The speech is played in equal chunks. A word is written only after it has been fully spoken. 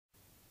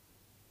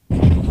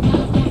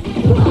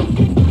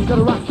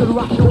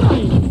gonna rock your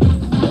feet.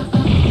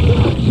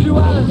 Stu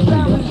Allan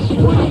sound is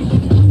sweet.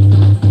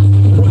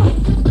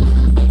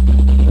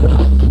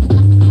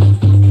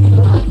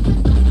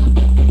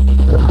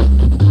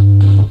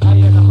 Hey,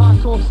 yeah, the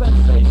hardcore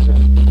sensation.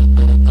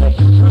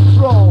 Taking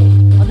control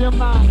of your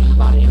mind,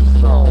 body and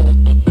soul.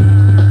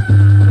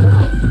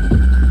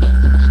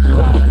 Stu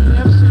Allan, the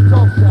MC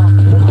Doctor.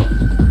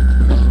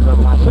 This is the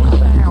Russian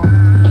sound.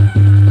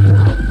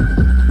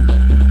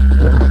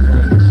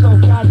 It's so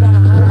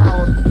goddamn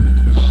loud.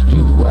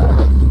 Stu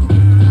Allan.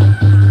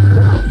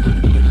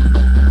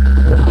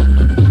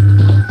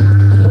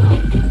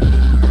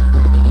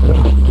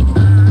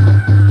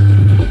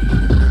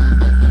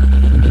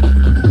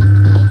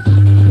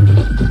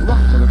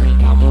 Rock to the beat,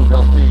 now move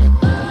your feet.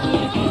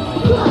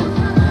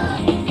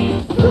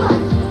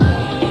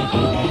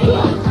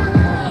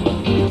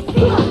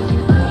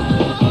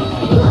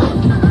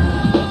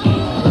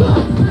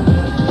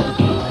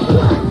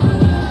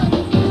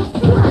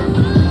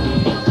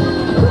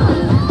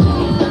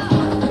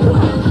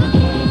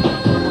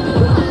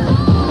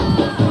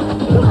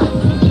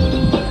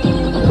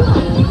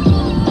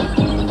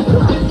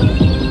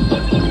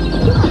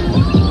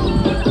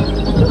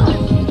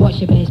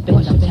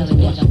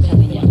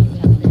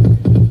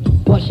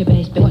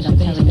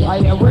 Oh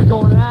yeah, we're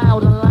going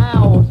loud and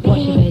loud.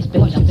 What's your bass,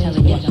 bitch? I'm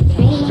telling you.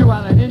 Stu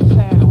Allan in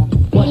town.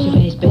 What's your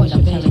bass, bitch?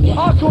 I'm telling you.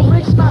 Hardcore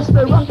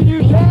Mixmaster rocking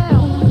you down.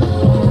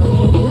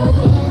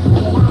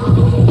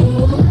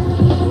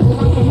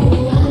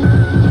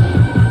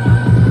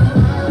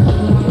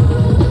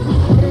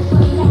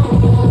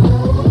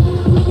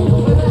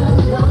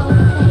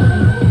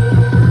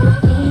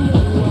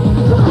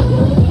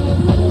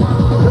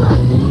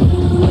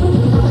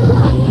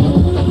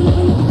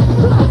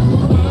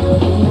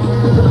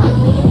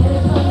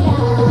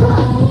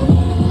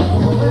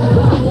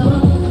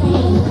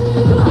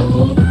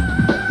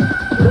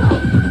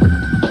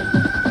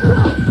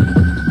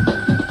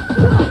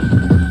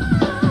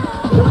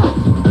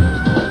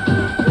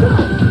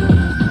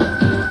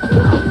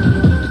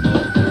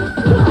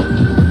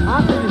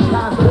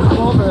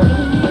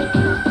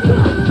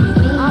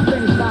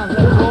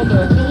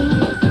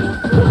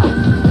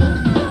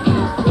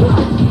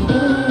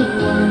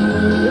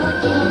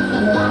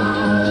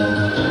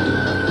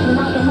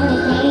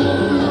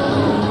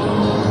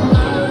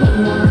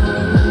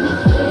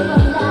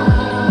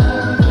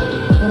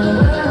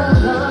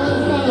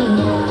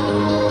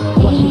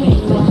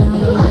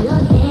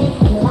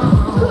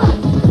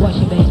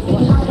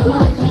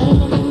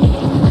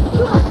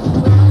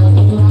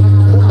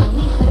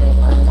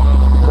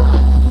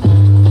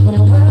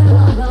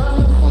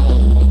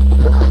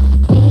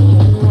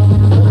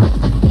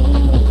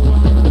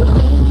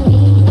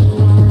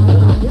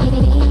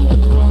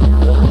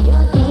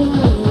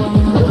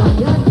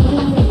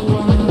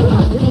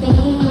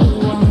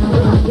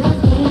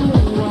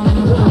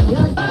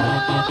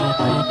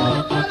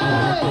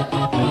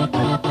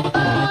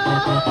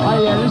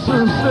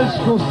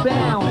 Surgical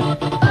sound.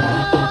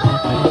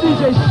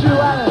 DJ Stu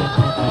Allan,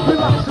 we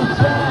rock some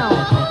sound.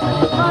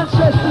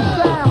 Manchester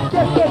sound,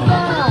 get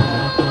down.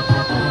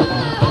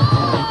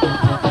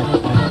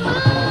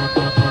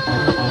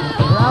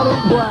 Loud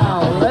and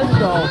proud, let's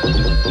go.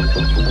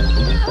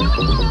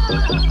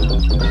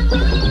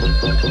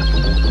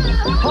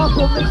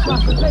 Hardcore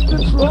Mixmaster, take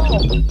control.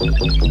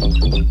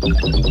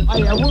 Oh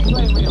yeah, we're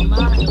playing with your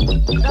mind.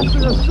 That's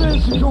an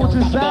surgical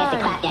design.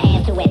 Clap your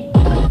hands to it.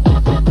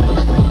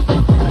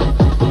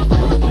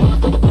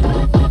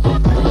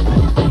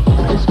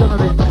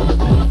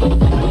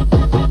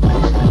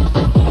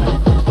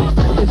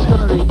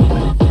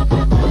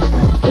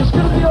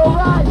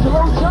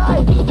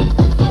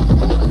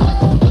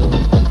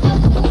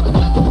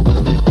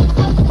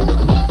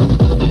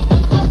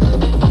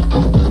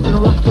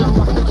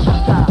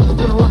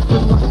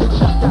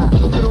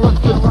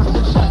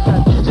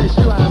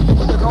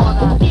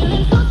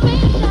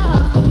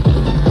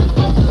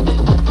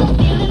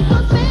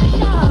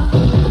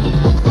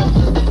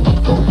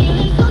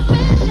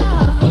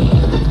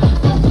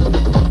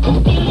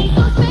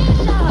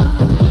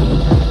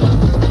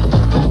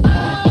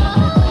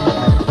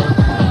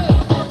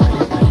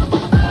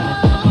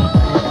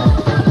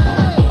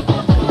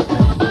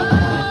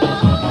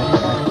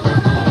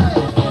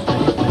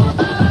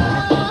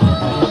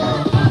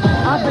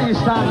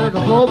 Stand at the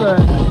floor there.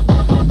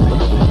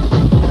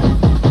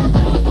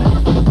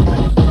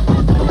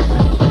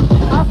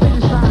 I think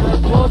you stand at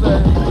the floor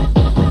there.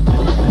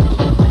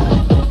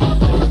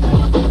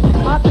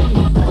 I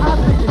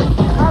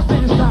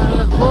think you stand at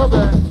the floor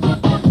there.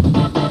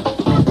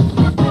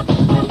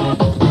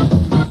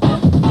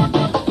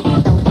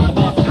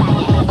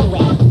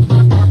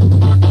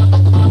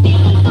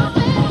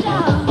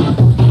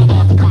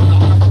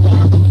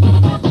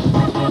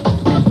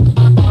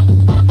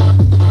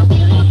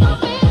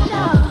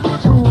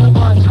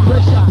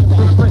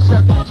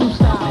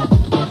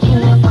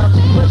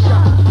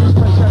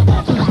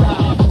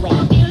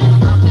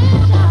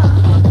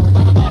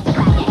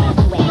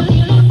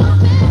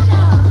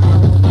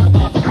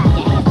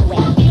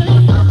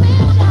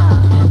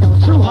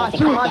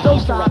 Don't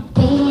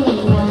stop.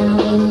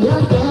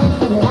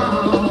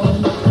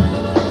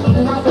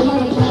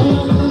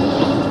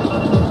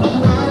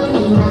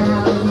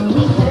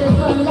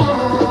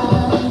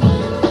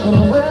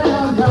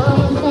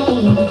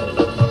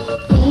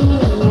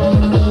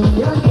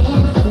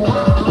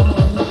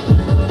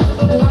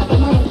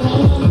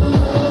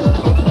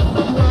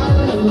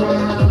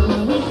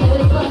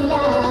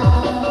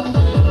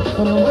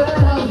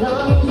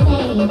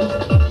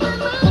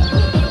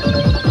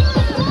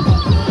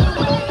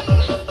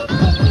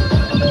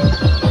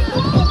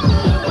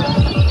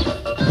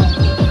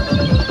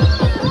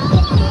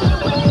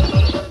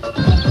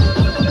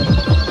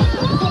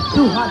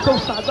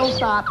 stop, don't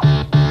stop.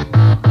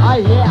 Oh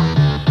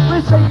yeah,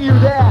 we're taking you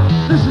there.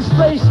 This is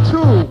phase 2.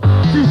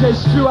 DJ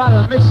Stu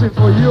Allan mixing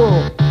for you.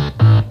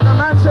 The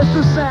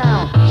Manchester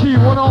sound, key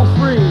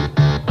 103.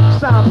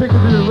 Sound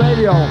Piccadilly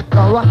radio,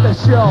 gonna rock that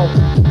show.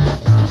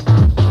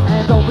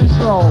 And don't be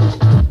slow.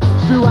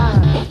 Stu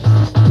Allan,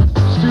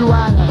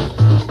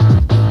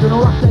 gonna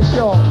rock that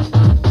show.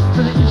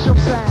 To the Isham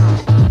sound,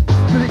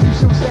 to the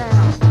Isham sound.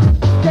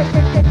 Get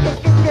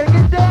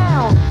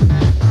down.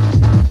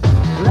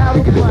 Loud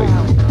and Piccadilly,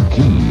 proud.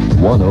 key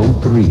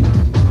 103.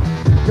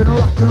 Gonna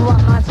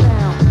rock my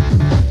town.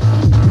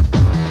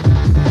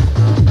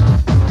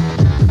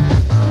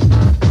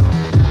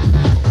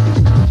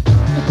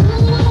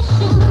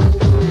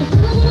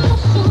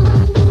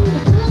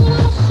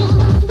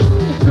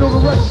 Feel the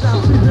rush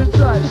sound, keep in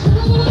touch.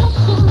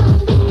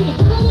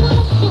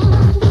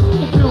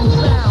 Feel the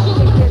sound,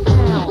 get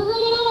down.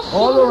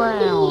 All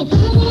around.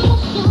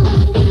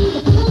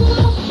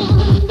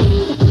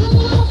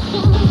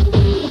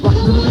 Rock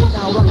to the beat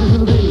now, rock to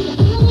the beat.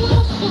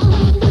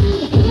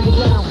 Get it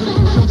down for the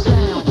Eastern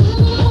sound.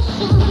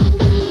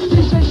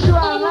 DJ Stu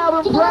Allan, loud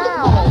and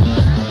proud.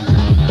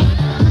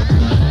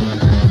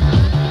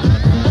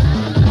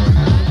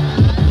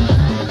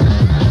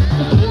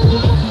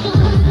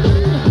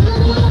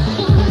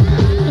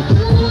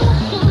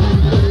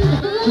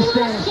 Just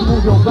dance,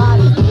 move your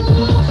body.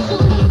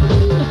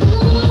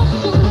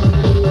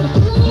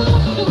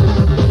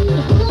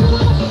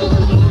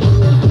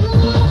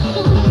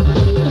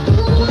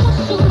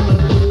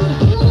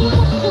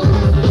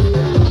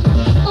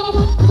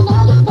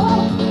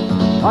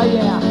 Oh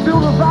yeah, feel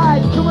the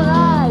vibe, come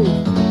alive.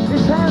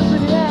 His hands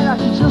in the air like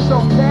he just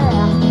don't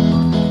care.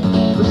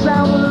 The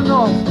sound of the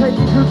north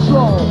taking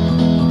control.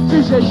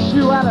 DJ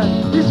Stu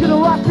Allan, he's gonna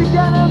rock the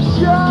Gangnam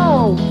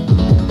show.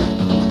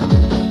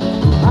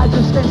 I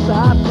just can't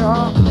stop,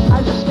 girl.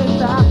 I just can't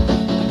stop.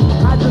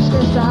 I just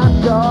can't stop,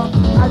 girl.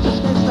 I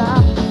just can't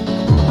stop.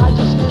 I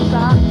just can't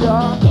stop,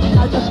 girl.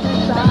 I just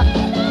can't stop.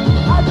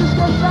 I just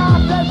can't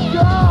stop, let's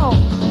go.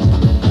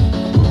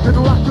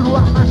 Gonna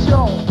rock my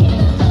show.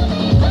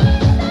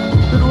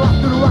 Gonna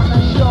rock my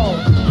show.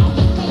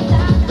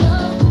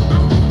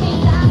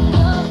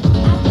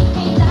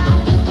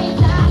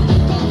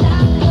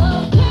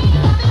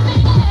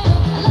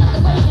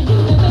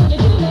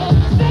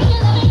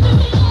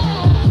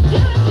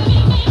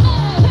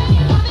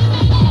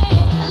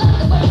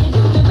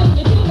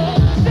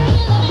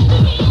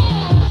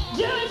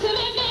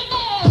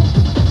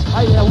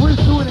 Oh yeah, we're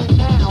doing it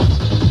now.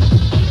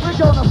 We're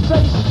gonna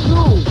phase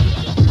 2.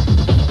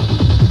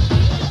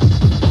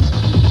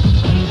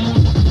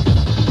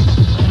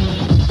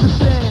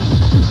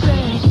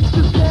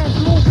 Just dance,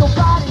 move your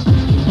body.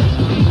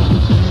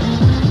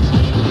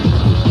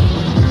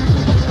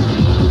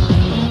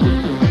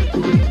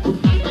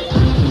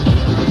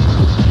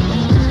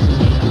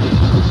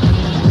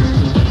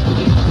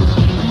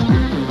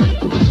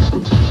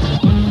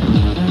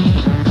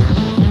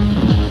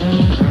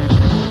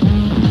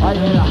 I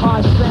hear the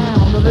high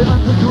sound of it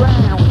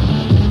underground.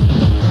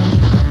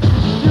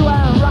 Stu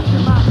Allan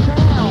rocking my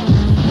town.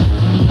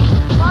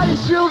 Mighty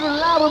children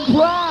loud and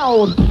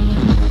proud.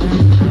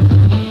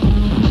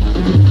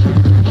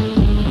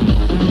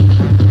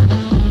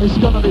 It's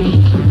gonna be.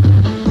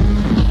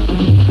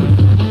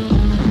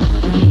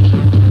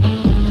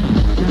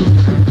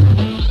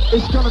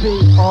 It's gonna be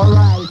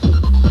alright.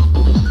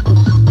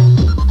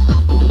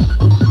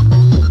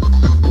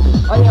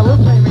 Oh yeah, we're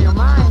playing with your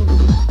mind.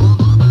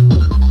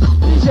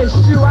 DJ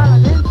Stu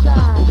Allan in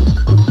time.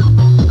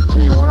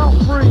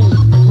 T103,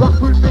 rock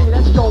with me,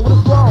 let's go with the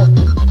flow.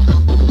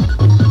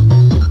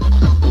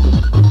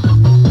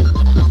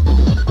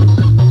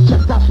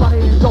 Check that body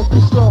and don't be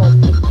slow.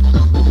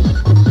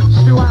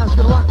 Stu Allan's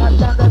gonna rock that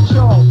damn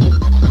show.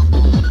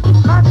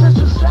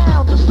 Manchester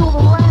sound, just all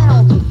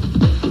around.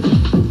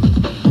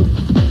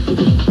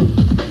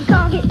 You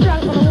can't get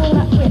drunk on a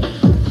walnut whip.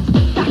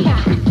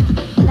 Sucker.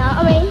 Know what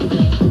I mean?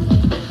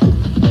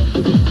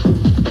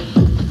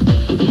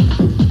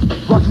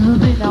 Rock to the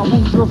beat now,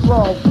 move to the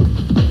flow.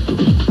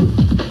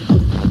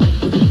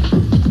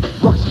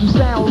 Rock to the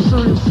sound,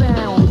 serious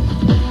sound.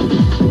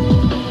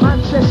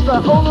 Manchester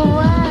all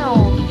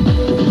around.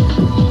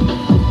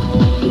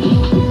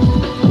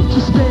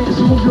 Just dance,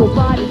 move your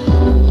body.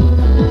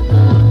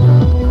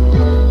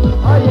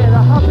 Oh yeah,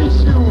 the happy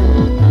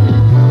tune.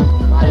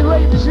 Body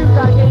ravers, you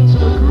gotta get into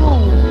the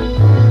groove.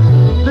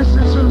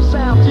 Listen to the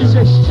sound,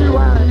 DJ Stu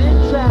Allan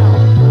in town.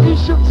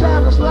 Isham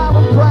town is loud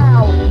and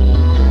proud.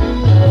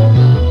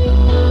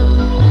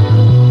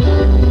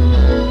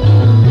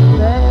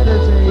 Better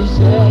days,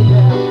 yeah,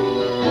 yeah.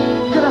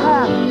 Gonna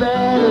have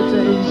better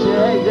days,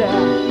 yeah, yeah.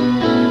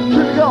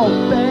 Gonna go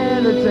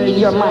better days,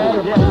 Your yeah,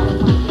 mind. yeah.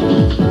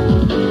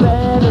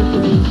 Better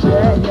days,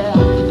 yeah, yeah.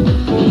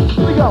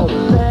 We go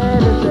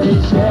better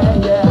days,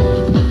 yeah, yeah.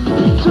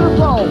 To the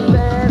phone,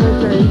 better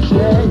days,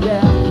 yeah,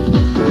 yeah.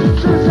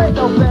 To the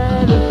techno,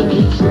 better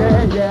days,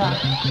 yeah, yeah.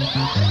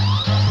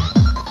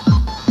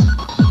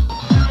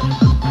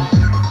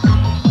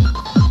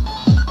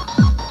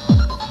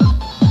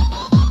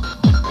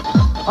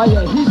 Oh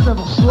yeah, he's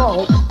never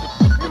slow.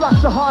 He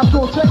rocks the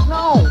hardcore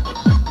techno.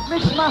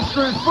 Mix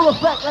master in full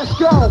effect, let's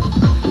go.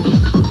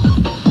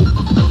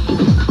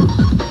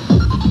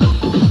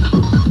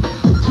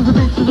 To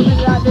the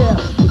beat like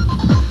this.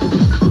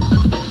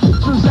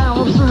 To the sound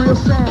of surreal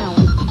sound.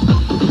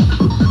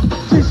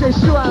 DJ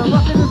Stu Allan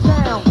rocking the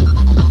town.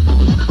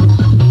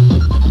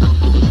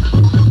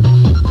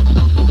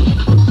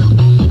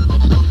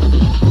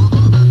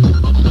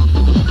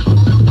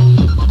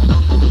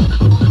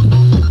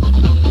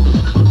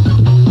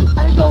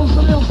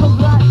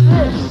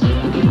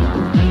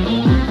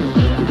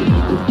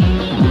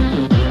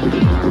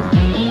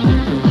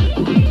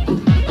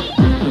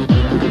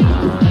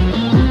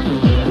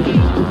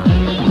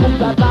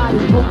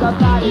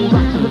 Body,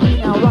 rock to the beat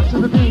now, rock to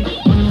the beat.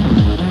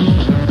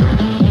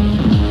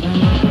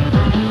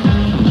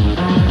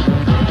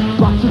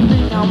 Rock to the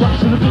beat now, rock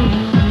to the beat.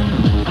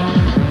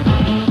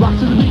 Rock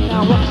to the beat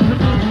now, rock to the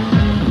beat.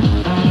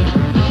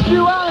 Stu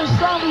Allan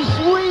sounding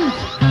sweet.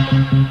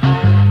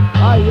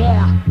 Oh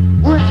yeah,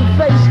 we're into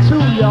phase 2,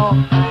 y'all.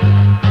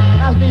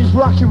 That means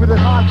rocking with the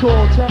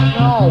hardcore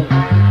techno.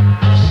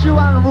 Stu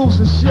Allan rules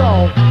the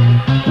show.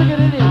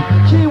 Piccadilly,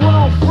 key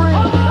 103.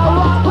 Now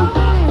rock with me.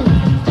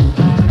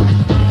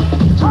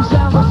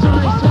 Sound of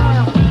serious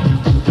sound. Here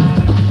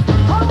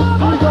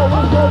we go,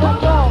 let's go, let's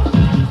go.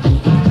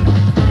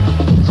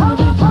 To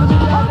the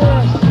beat like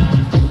this.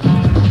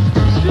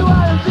 Stu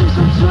Allan, do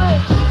some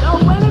tricks. Now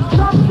when it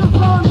comes to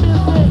phone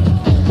music,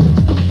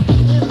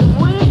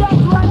 we got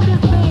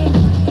grinding things.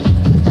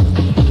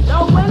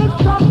 Now when it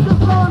comes to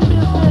phone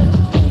music,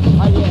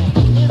 oh yeah,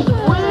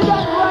 we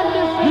got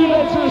grinding things. You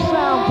make to the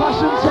sound,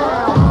 Passion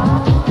Town.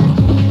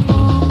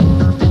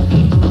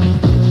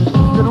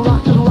 Gonna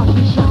rock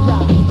and shut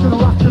down. Gonna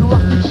rock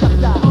and shut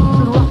down.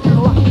 Gonna rock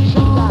and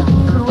shut down.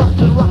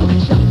 Gonna rock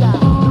and shut down.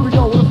 Here we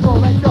go, with the flow,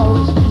 let go.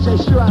 It's DJ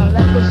Stu Allan,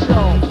 let the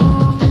show.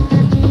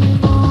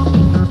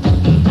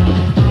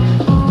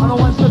 On the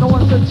ones and the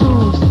ones and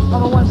twos. On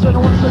the ones and the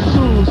ones and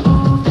twos.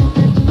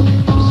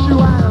 Stu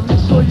Allan,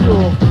 mix for you.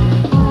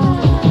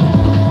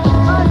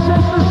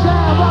 Manchester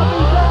sound, rock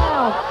me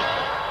down.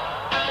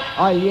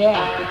 Oh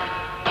yeah.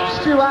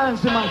 Stu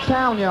Allan's in my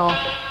town, y'all.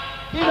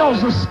 He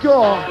knows the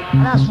score,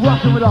 and that's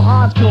rocking with a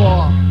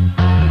hardcore.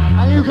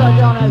 And you gotta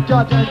get on that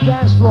goddamn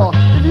dance floor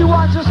if you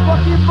want just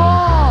fucking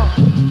more.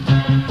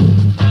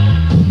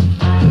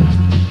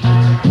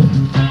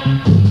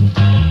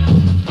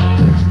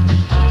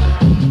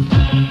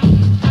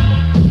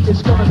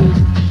 It's gonna be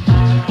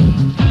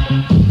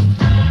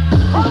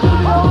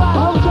alright,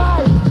 hold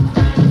tight.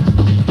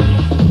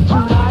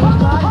 Tonight is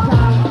my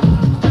time.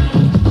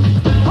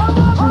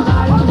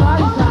 Tonight is my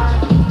time.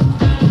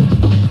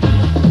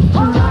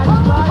 Tonight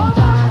is my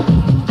time.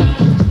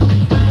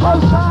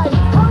 Hold tight.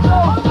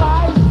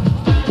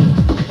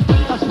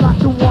 That's black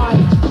and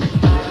white.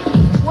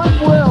 One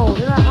will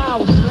in a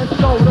house. Let's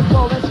go, let's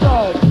go, let's go.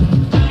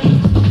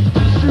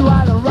 Stu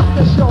Allan, rock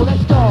the show,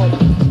 let's go.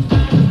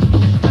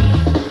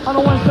 On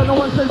the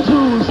ones and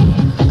twos.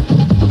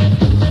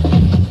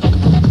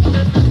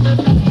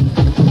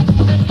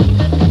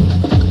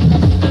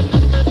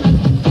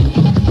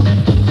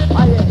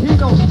 Oh yeah, he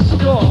knows the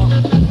score.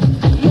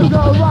 You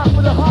gotta rock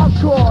with the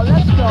hardcore,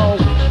 let's go.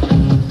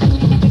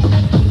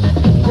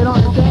 Get on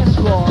the dance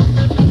floor.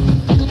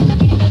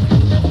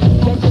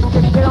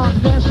 Get on the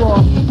dance floor.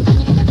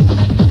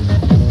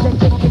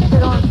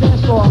 Get on the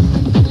dance floor.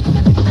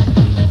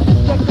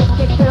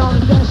 Get on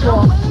the dance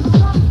floor.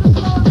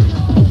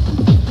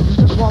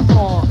 Just one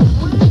more.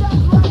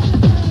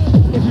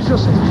 If you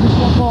just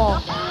one more.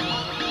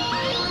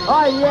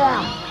 Oh yeah,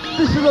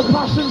 this is the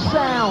Passion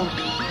sound.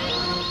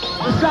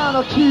 The sound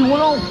of key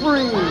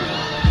 103.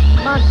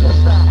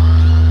 Manchester.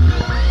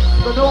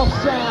 The North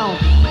Sound.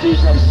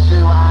 DJ Stu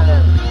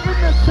Allan in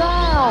the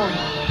town.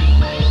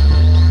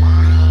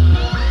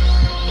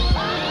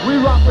 We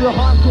rock with a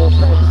hardcore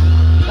face.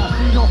 That's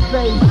in your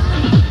face.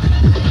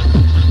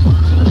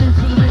 To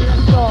the beat,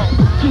 let's go.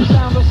 Two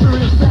sound of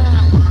serious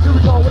sound. Here we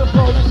go with a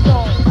flow, let's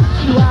go.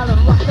 Stu Allan,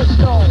 rock the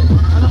show.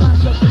 And the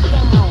Manchester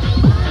sound.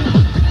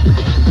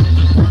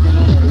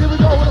 Here we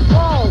go with a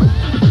flow.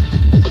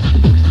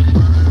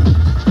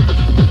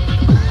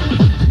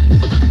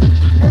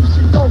 MC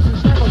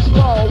Dolphins never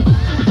slow.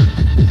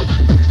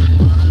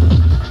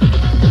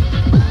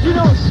 You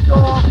know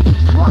score.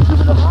 Rock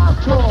with the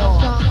hardcore.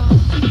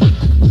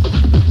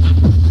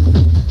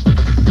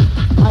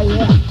 Oh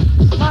yeah,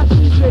 my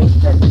DJ's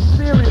deadly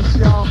serious,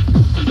 y'all.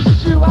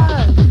 Stu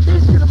Allan,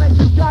 he's gonna make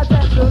you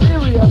goddamn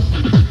delirious.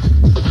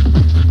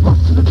 Rock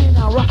to the beat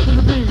now, rock to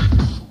the beat.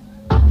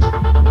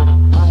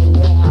 Oh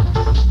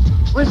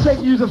yeah, we're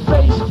taking you to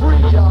phase 3,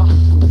 y'all.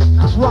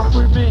 That's rock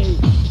with me.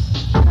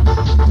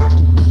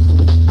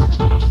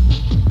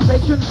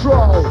 Take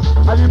control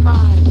of your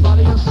mind,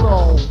 body and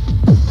soul.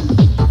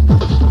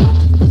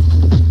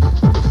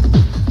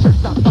 Check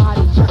that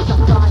body, check that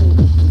body.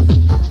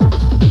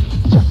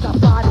 Check that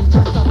body,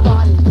 check that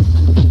body.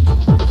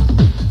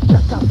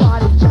 Check that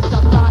body, check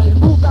that body.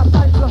 Move that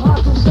body to the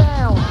hardcore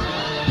sound.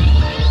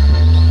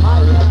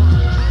 Oh yeah,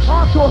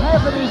 hardcore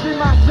heaven is in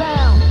my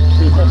town.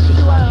 DJ Stu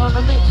Allan on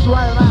the mix,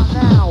 right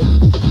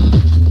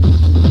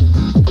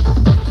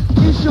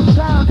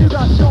You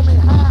gotta show me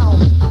how.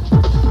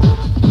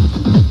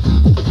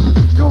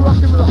 You're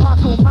rocking with a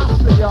hardcore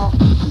master, y'all.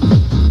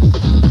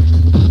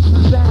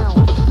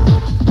 Sound.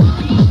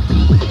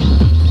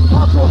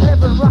 Hardcore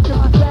heaven, rocking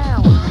my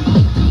sound.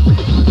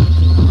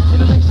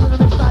 In a mix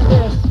like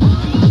this.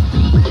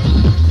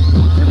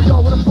 Here we go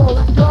with a flow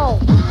and go.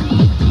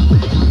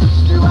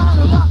 Stu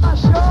Allan, rock my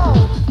show.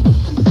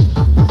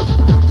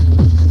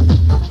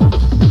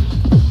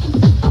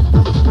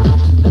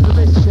 Let the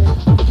bass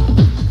kick.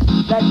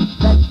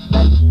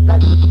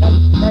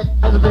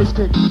 Let the bass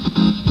kick.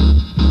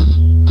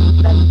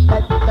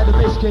 Let the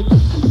bass kick.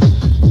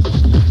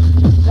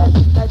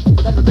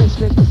 Let the bass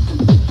kick.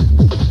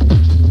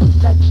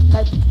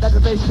 Let the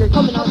bass kick.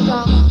 Coming out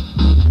now.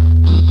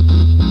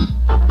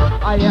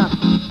 I am.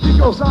 He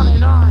goes on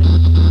and on.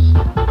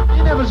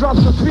 He never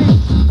drops a beat.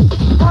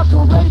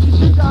 Hardcore rages,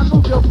 you gotta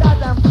move your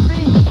goddamn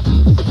feet.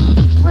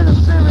 With a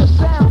serious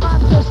sound,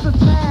 Manchester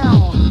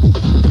town.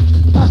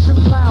 Passion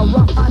cloud,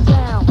 rock my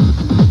town.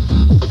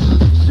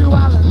 Stu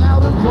Allan,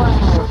 loud and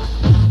proud.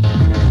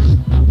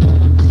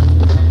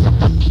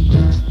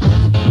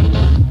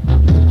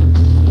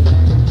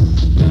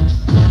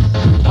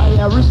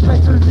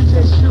 Respect to the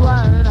DJ Stu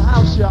Allan in the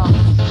house, y'all.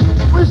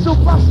 We're still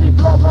busting,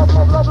 blow, blow,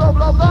 blow, blow, blow,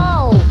 blow,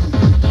 blow.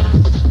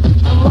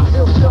 And rock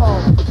your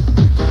show.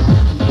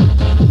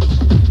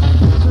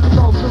 To the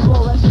go, to the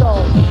roll, let's go.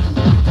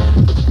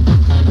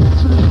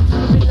 To the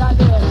beat like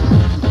this.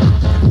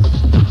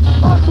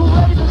 Hardcore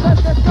ravers,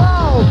 let's get go.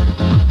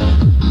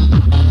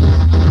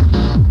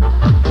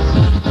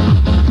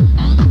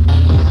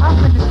 I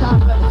think it's time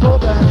to let the floor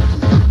burn.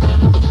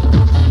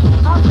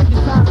 I think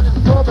it's time to let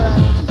the floor burn.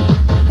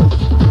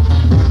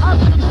 I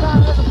think it's time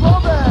to let the floor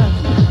burn.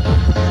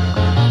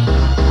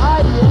 Ah,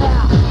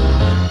 yeah.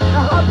 The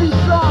happy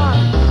song.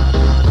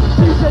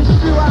 DJ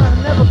Stu Allan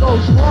never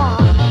goes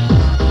wrong.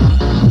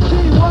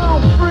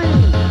 G103.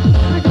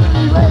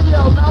 Piccadilly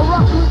Radio. Now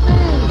rock with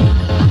me.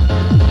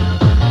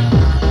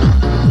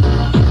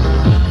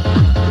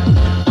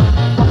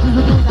 Rock to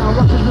the beat now.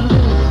 Rock to the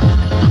beat.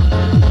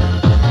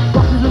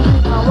 Rock to the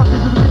beat now. Rock to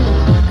the beat.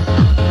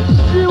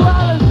 Stu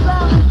Allan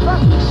sounding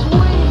fucking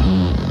sweet.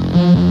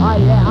 Ah,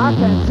 yeah. I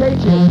can't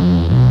take it.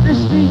 This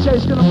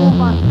DJ's gonna move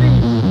my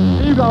feet.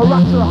 And you gotta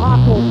rock to the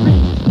hardcore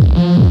beat.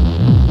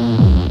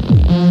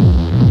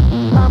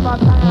 Pound by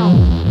pound.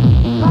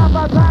 Pound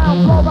by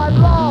pound. Blow by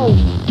blow.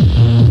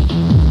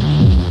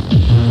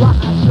 Rock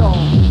that show.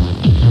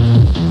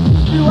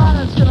 Stu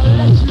Allan's gonna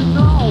let you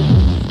know.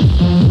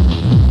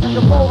 Like a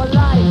bolt of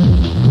light.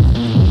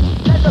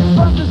 Let the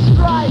thunder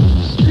strike.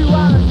 Stu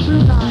Allan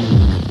tonight.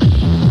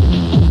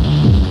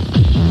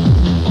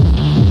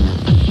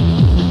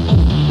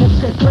 Let's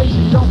get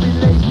crazy, don't be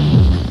lazy.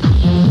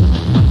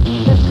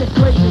 Let's get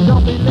crazy,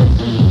 don't be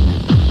lazy.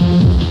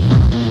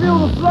 Feel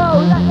the flow,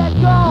 let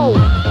go.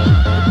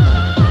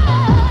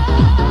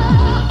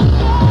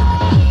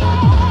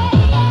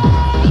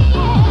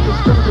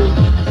 It's gonna be.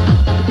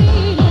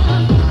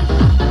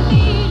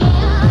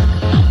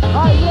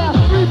 Oh yeah,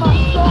 free my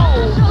soul.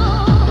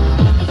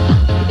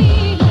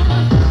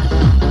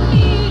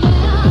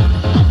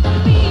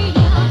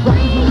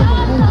 Rock the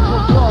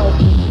Liverpool flow.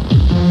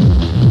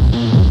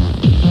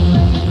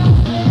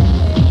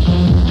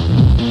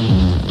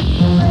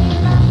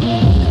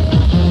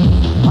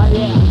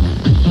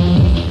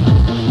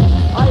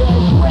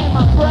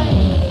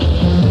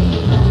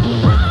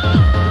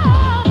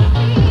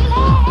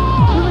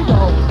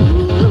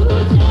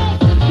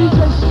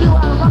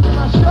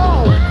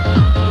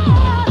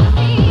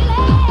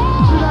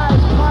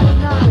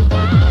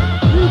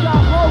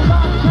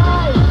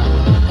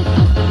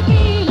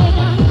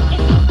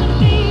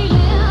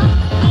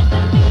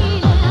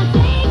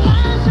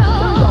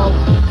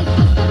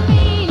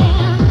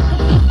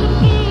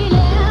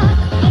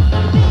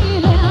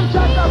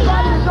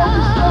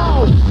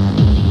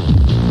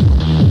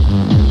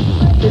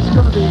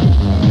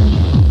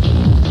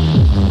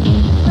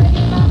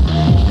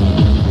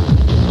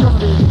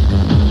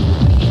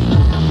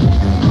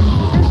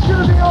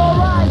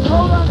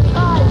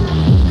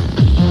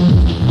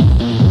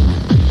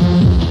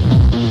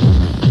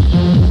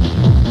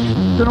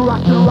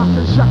 Gonna rock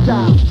and shut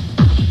down.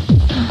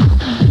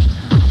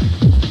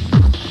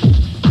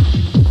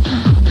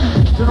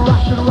 Gonna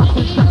rock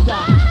and shut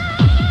down.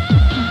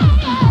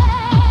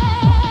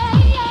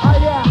 Oh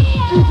yeah,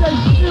 DJ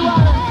Stu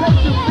Allan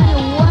taking me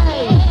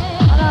away.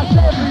 And I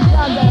say every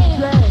goddamn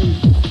day.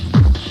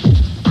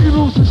 He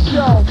rules the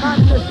show,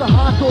 Manchester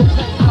hardcore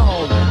techno.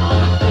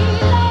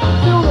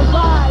 Feel the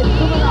vibe,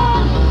 coming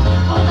on.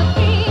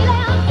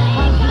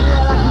 Hands in the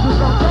air like you just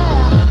don't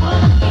care.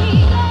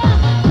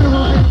 Feel the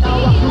beat now,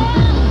 rock with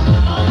me.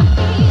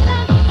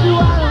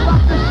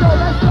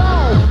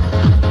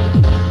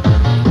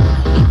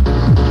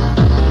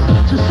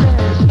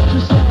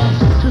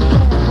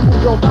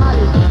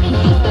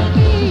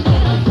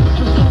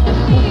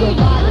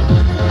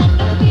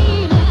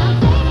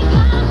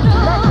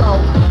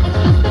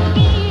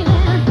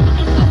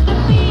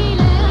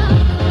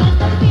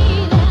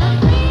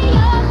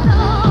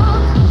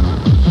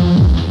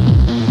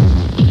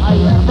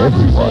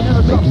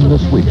 making the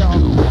switch to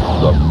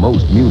the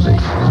most music.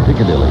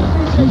 Piccadilly,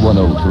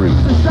 Q103.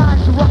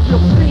 Designed to rock your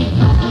feet.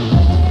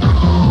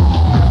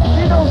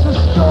 He knows the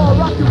score,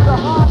 rocking with the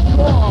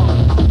hardcore.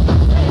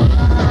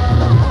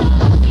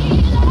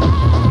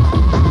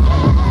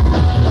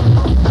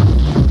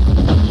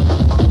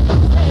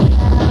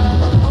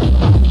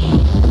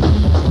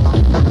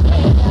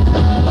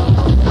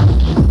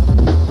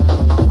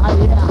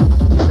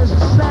 There's a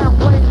sound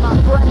playing in my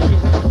brain,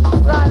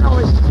 but I know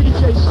it's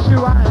DJ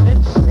Stu Allan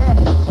instead.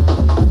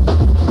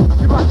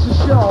 He runs the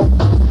show.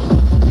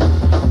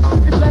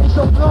 He plays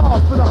up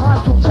north for the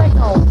hardcore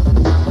techno.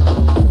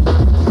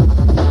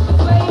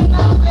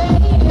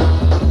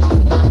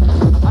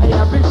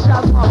 Big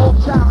shout to my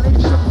hometown,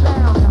 Ancient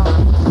Town.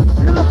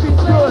 You're looking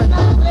good.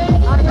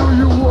 I knew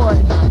you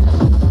would.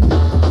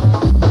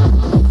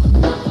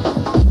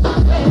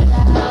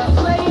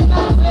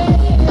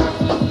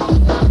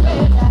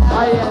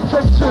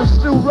 Temperature's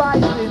still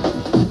rising.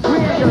 We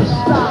ain't gonna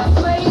stop.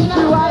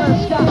 Stu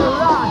Allan's got the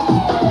rock.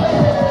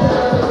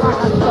 Like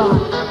I thought.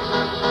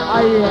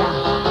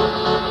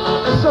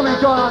 There's something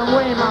going on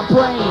way in my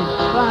brain,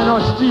 but I know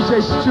it's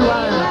DJ Stu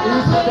Allan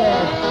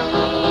instead.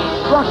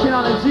 Rocking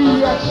on a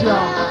DDX,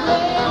 y'all.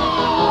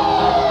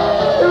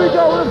 Here we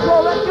go, with the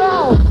flow, let's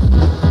go.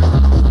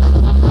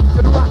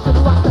 Gonna rock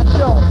that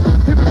show.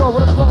 Here we go,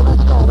 with the flow,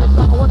 let's go. Let's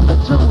go, what's the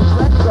tunes,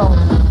 let's go.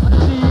 On the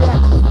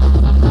DDX,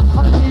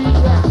 on the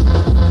DDX.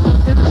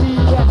 In the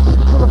DDX,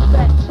 full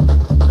effect.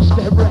 Just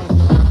get brain.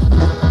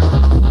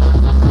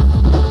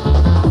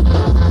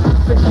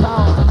 Face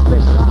power,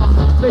 face power,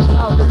 face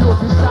power, the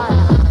European side.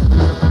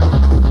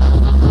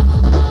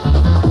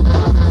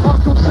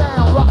 Hardcore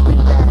sound, rock me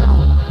down.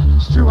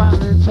 Stu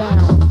Allan in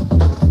town.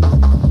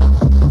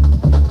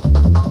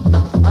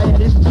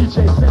 This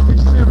DJ said me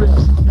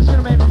serious. He's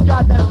gonna make me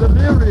goddamn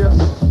delirious.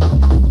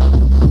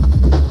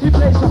 He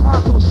plays a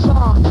hardcore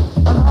song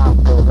on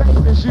hardcore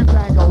ravens, you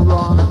can't go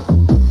wrong.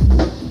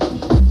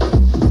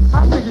 I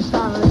think it's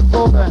time to let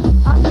go then.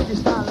 I think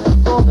it's time to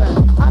let go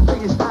then. I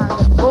think it's time to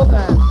let go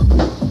then.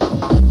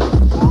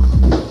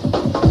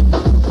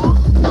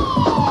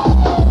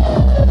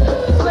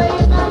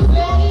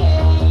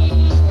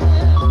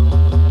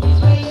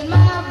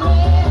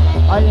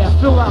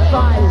 Feel that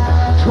vibe,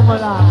 come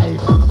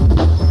alive.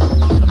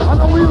 On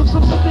the wheels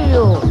of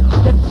steel,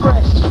 get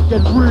fresh,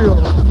 get real.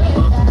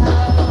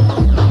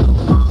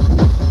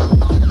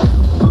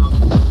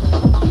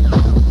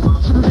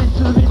 To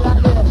the beat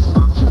like this,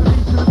 to the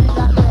beat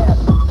like this.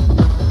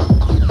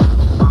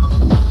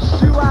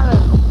 Stu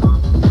Allan,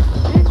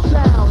 in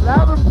town,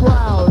 loud and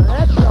proud,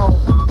 let's go.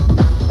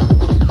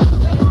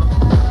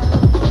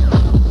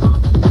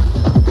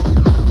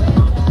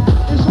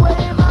 It's way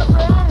in my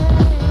brain.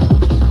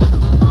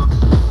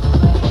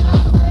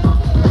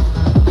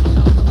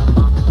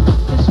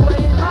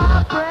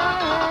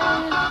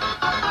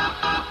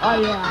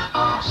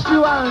 Stu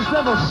Allan's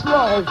never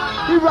slow.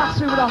 He rocks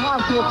it with a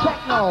hardcore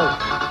techno.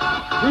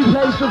 He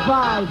plays the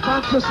vibe,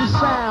 Manchester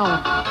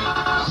sound.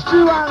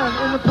 Stu Allan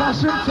in the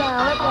passion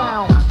town, let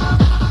down.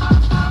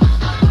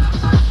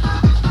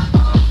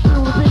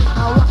 Feel the beat,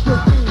 now rock your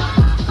feet.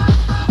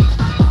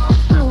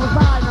 Feel the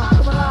vibe, now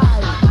come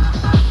alive.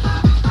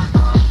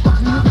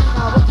 Rockin' the beat,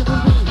 now rockin' the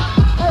beat.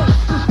 Hey,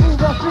 just move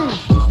your feet.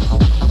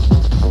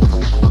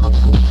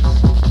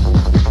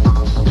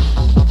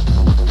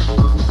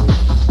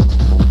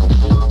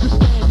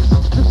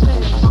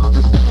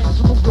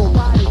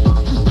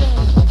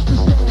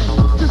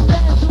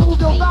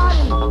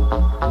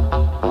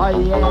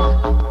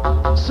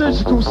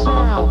 Surgical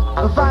sound,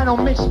 the vinyl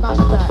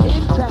mixmaster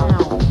in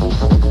town.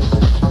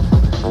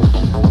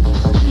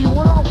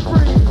 Q103,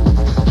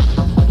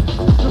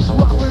 just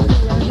rock with me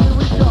and here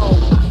we go.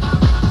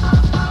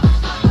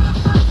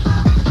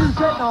 True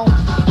techno,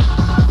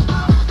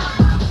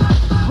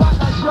 rock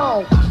that show.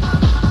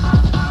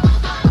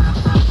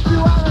 Stu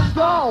Allan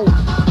go.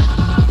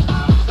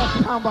 That's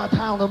pound by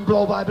pound and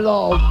blow by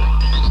blow.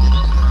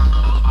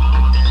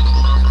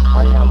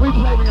 We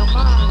play with your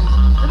mind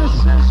in a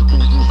surgical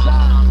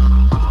design.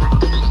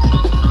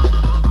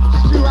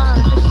 Stu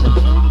Allan, it's an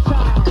in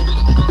town.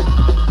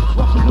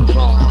 Rock and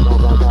roll, go,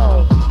 go, go.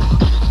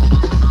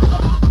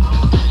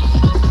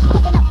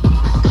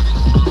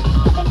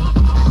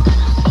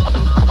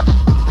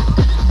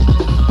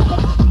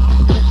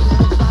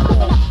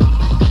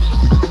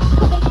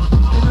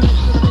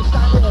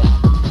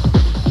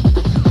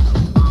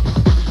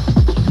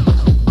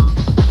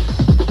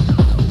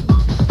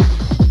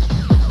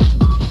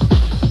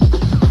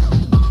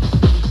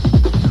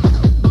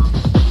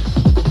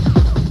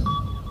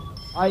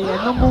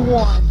 Number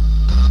one.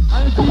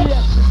 And the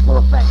DX is full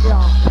effect,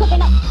 y'all.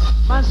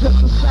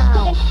 Manchester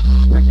sound.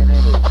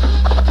 Piccadilly.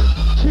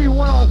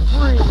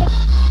 Q103.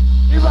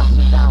 He rocks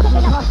it down to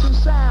the Passion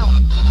sound.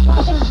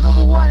 Passion's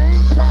number one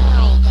in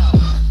town.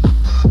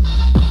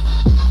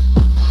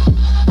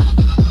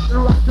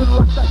 Gonna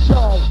rock that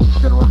show.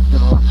 Gonna rock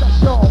that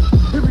show.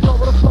 Here we go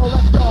with a flow,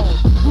 let's go.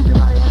 Move your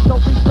body and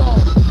don't be slow.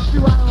 Stu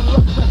Allan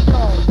rocks that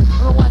show.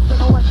 And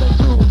I went to.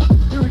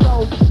 Here we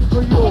go, this is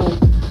for you.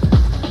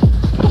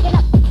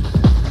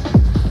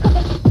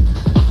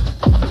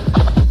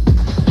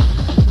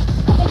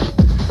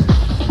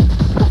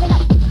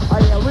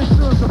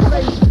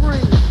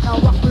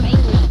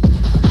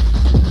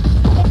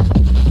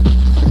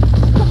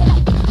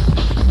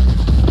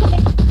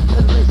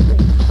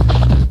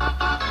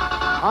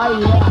 Oh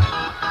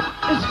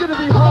yeah, it's gonna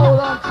be hold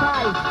on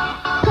tight,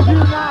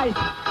 unite,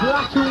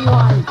 black and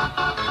white.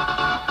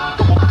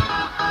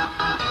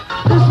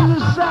 This is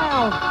the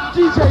sound,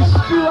 DJ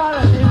Stu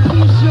Allan in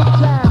Bishop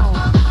Town.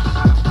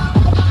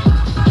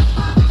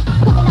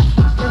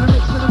 In the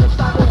mix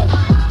like this,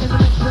 in the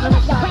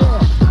mix like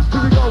this.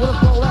 Here we go with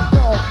a flow, let's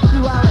go. Stu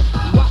Allan,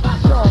 rock that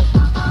show.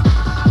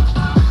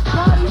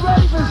 Party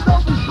ravers,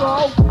 don't be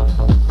slow.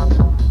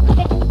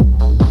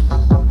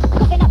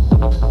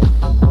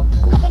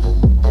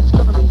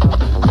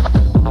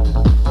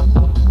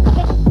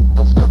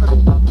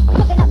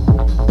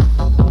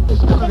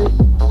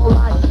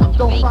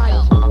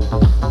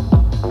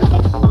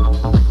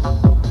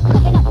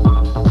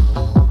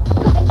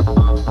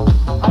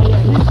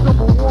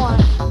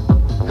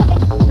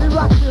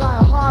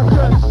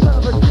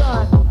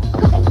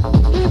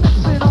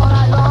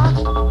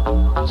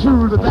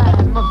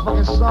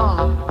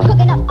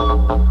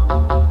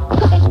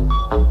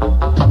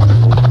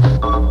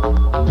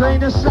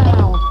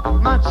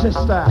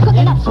 Machester,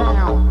 in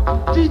town.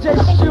 DJ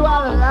Stu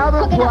Allan, loud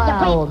and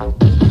proud.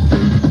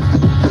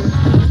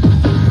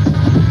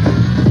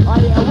 Oh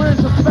yeah, we're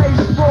into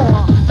phase 4,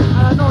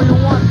 and I know you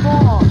want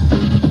more.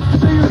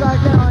 So you gotta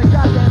get on the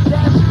goddamn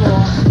dance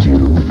floor. Stu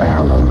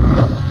Allan.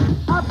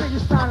 I think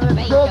it's time to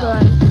let go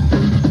then.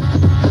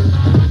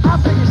 I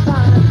think it's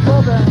time to let go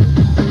then.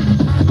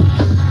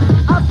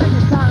 I think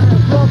it's time to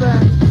let go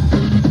then.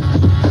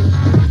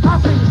 I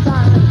think it's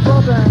time to let go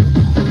then.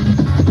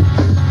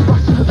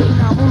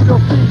 Move your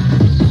feet.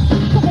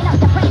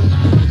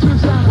 Two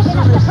sound, a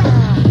serious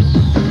sound.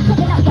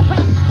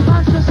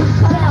 Manchester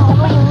sound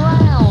all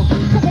around.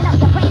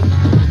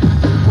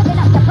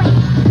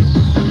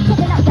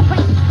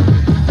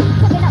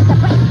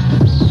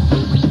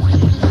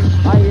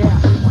 Oh yeah.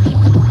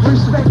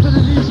 Respect to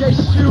the DJ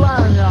Stu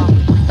Allan, y'all.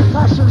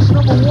 Passion's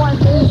 #1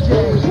 DJ.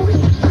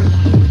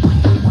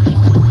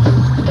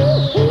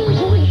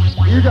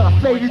 You got a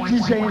favorite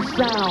DJ in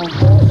sound.